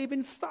 he's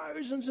saving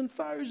thousands and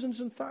thousands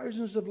and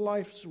thousands of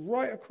lives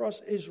right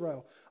across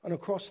Israel and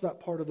across that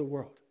part of the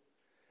world.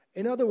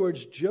 In other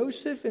words,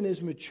 Joseph in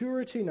his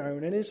maturity now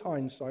and in his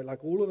hindsight,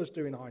 like all of us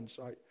do in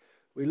hindsight,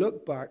 we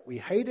look back, we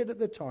hate it at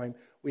the time,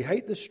 we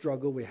hate the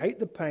struggle, we hate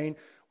the pain,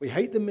 we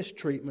hate the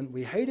mistreatment,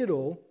 we hate it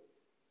all.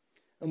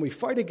 And we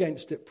fight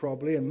against it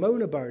probably and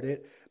moan about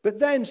it. But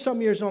then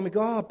some years on we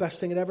go,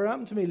 best thing that ever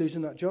happened to me,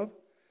 losing that job.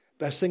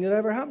 Best thing that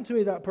ever happened to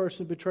me, that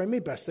person betraying me.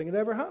 Best thing that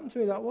ever happened to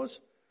me, that was.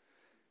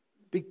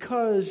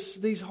 Because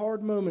these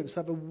hard moments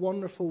have a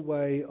wonderful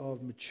way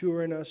of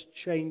maturing us,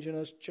 changing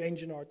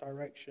our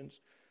directions.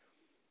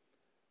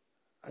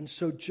 And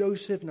so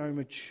Joseph now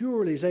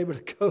maturely is able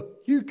to go,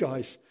 you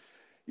guys,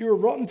 you were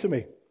rotten to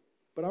me.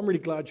 But I'm really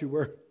glad you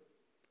were.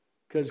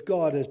 Because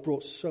God has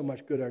brought so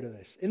much good out of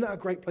this. Isn't that a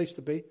great place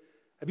to be?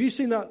 Have you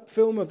seen that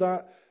film of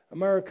that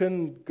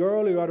American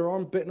girl who had her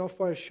arm bitten off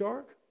by a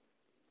shark?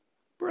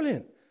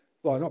 Brilliant.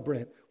 Well, not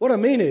brilliant. What I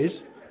mean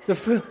is, the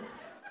film...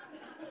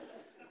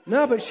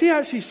 No, but she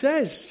actually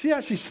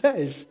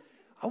says,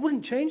 I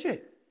wouldn't change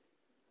it.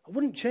 I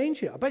wouldn't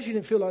change it. I bet she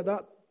didn't feel like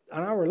that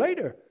an hour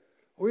later,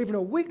 or even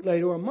a week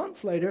later, or a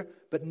month later.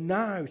 But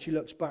now she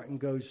looks back and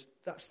goes,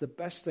 that's the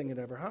best thing that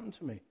ever happened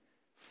to me.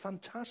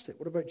 Fantastic.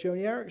 What about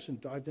Joni Erickson?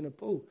 Dived in a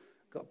pool,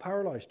 got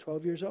paralyzed,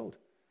 12 years old.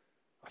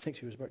 I think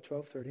she was about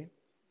 12, 13.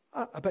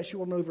 I bet she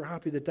wasn't over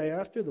happy the day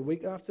after, the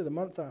week after, the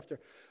month after.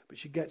 But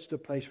she gets to a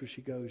place where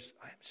she goes,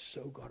 I am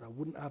so glad I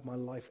wouldn't have my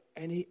life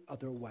any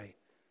other way.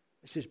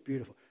 This is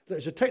beautiful.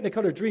 There's a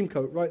Technicolor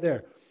Dreamcoat right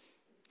there.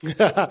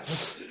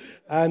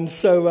 And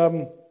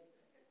so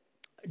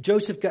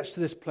Joseph gets to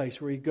this place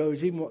where he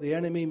goes, even what the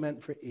enemy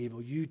meant for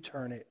evil, you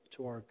turn it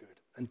to our good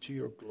and to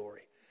your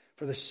glory,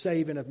 for the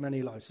saving of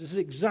many lives. This is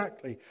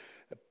exactly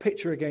a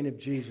picture again of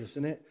Jesus,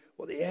 isn't it?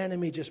 What the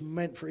enemy just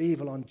meant for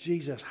evil on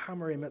Jesus,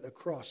 hammer him at the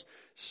cross,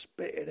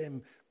 spit at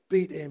him,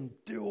 beat him,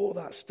 do all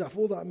that stuff,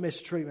 all that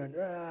mistreatment.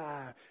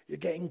 You're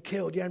getting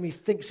killed. The enemy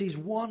thinks he's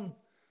won.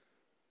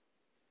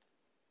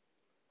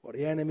 What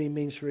the enemy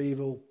means for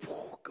evil,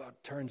 God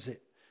turns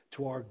it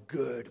to our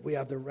good. We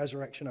have the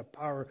resurrection of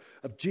power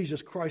of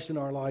Jesus Christ in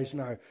our lives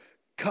now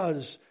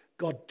because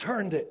God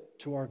turned it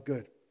to our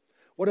good.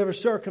 Whatever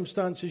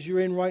circumstances you're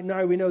in right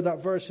now, we know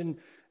that verse in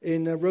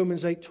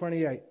Romans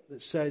 8:28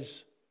 that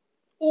says,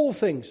 all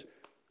things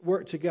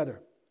work together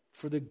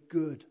for the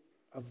good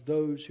of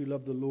those who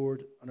love the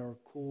Lord and are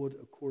called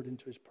according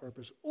to his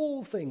purpose.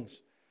 All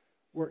things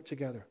work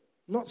together.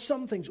 Not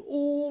some things,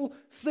 all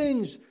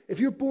things. If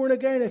you're born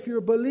again, if you're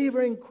a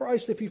believer in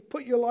Christ, if you've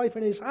put your life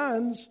in his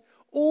hands,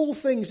 all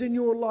things in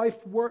your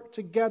life work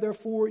together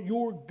for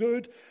your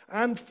good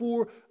and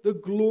for the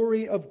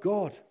glory of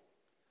God.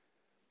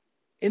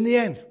 In the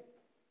end.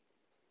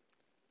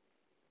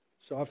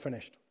 So I've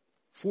finished.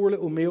 4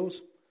 little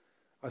meals.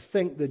 I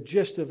think the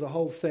gist of the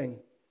whole thing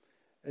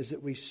is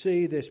that we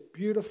see this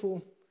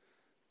beautiful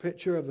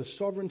picture of the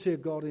sovereignty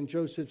of God in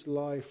Joseph's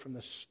life from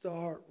the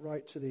start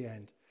right to the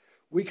end.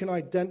 We can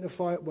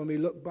identify it when we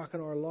look back in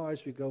our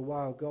lives. We go,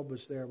 wow, God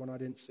was there when I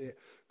didn't see it.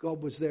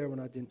 God was there when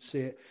I didn't see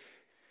it.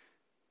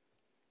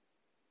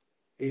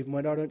 Even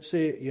when I don't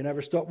see it, you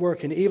never stop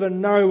working.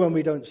 Even now when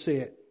we don't see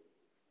it,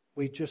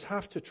 we just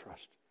have to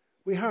trust.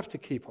 We have to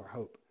keep our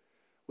hope.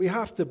 We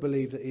have to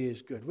believe that he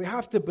is good. We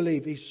have to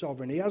believe he's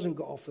sovereign. He hasn't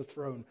got off the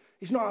throne.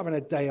 He's not having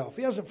a day off.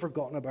 He hasn't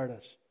forgotten about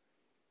us.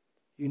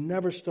 You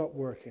never stop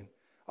working.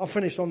 I'll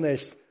finish on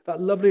this.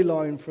 That lovely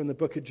line from the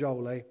book of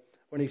Joel,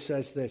 when he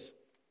says this.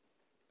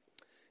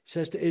 He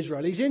says to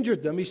Israel, he's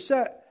injured them. He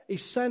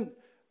sent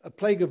a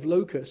plague of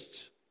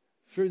locusts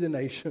through the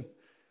nation.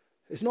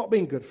 It's not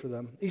been good for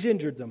them. He's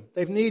injured them.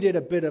 They've needed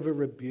a bit of a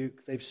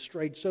rebuke. They've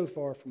strayed so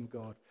far from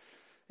God.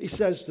 He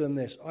says to them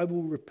this, I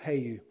will repay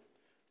you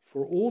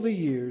for all the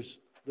years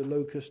the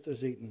locust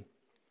has eaten.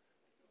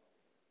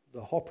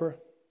 The hopper,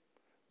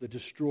 the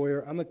destroyer,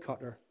 and the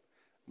cutter,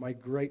 my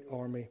great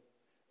army,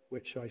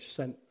 which I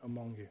sent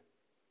among you.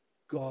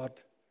 God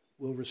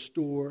will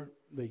restore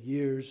the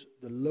years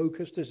the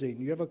locust has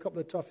eaten. You have a couple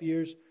of tough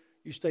years,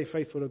 you stay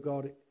faithful to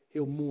God,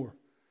 he'll more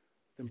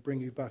than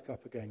bring you back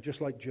up again.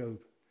 Just like Job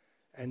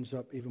ends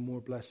up even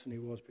more blessed than he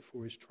was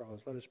before his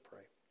trials. Let us pray.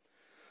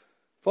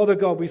 Father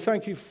God, we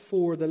thank you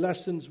for the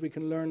lessons we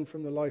can learn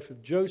from the life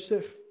of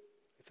Joseph.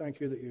 We thank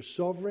you that you're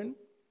sovereign.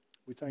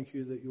 We thank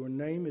you that your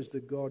name is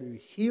the God who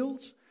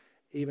heals,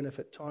 even if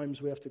at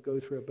times we have to go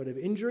through a bit of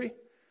injury.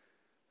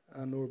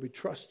 And Lord, we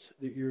trust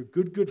that you're a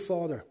good, good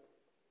Father.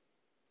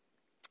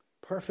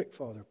 Perfect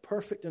Father,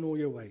 perfect in all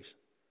your ways.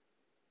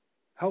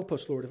 Help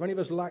us, Lord. If any of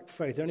us lack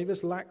faith, any of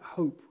us lack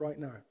hope right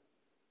now,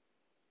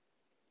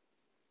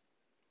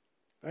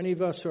 if any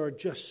of us are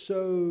just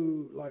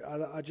so,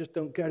 I just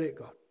don't get it,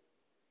 God.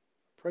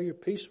 Pray your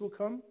peace will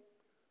come.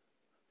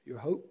 Your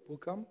hope will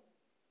come.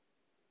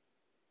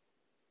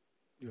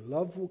 Your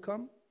love will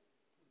come.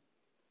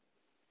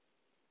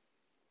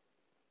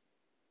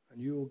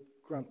 And you will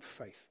grant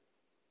faith.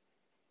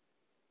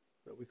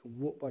 That we can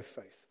walk by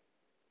faith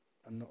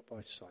and not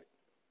by sight.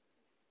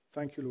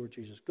 Thank you, Lord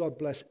Jesus. God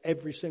bless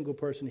every single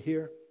person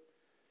here.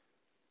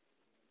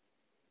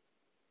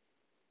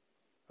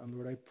 And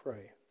Lord, I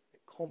pray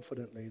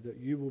confidently that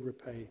you will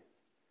repay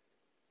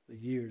the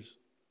years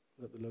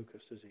that the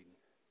locust has eaten.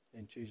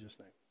 In Jesus'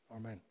 name,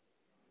 amen.